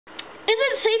Is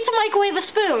it safe to microwave a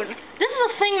spoon? This is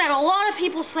a thing that a lot of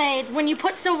people say when you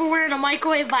put silverware in a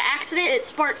microwave by accident, it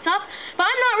sparks up, but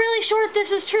I'm not really sure if this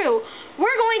is true.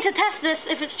 We're going to test this,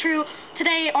 if it's true,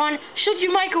 today on Should You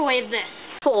Microwave This?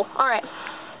 Full. Alright.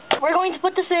 We're going to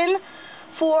put this in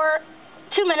for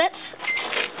 2 minutes.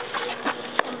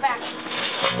 I'm back.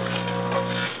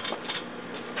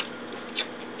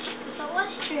 So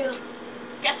what's true?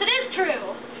 Yes, it is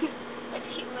true.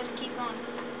 Let's keep on.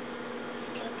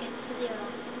 Don't get zero.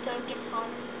 Don't get hot.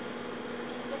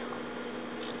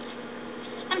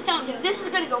 I'm telling you, this is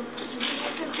gonna go. This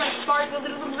is gonna spark a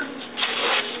little.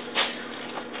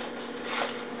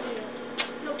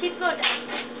 No, keep going down.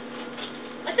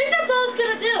 I think that's all it's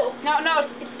gonna do. No,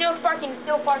 it's still sparking. It's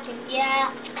still sparking.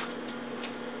 Yeah.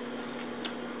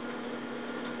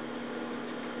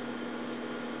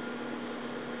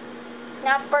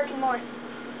 Now it's sparking more.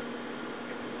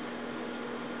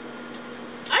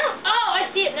 Oh,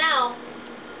 I see it now.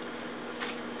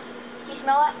 You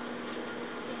smell it?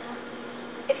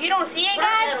 Yeah. If you don't see it,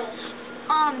 guys,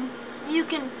 you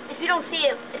can. If you don't see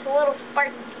it, it's a little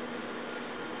sparky.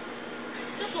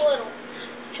 Just a little.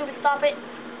 Should we stop it?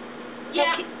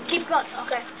 Yeah. No, keep going.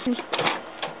 Okay.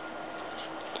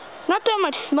 Not that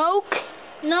much smoke.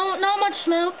 No, not much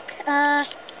smoke.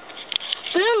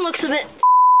 Spoon looks a bit.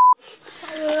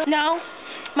 No.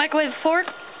 Microwave fork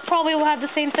probably will have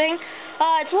the same thing.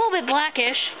 It's a little bit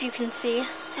blackish, if you can see.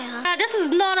 Yeah. This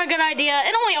is not a good idea.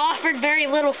 It only offered very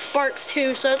little sparks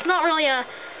too, so it's not really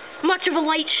much of a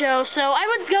light show. So I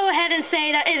would go ahead and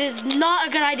say that it is not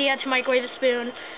a good idea to microwave a spoon.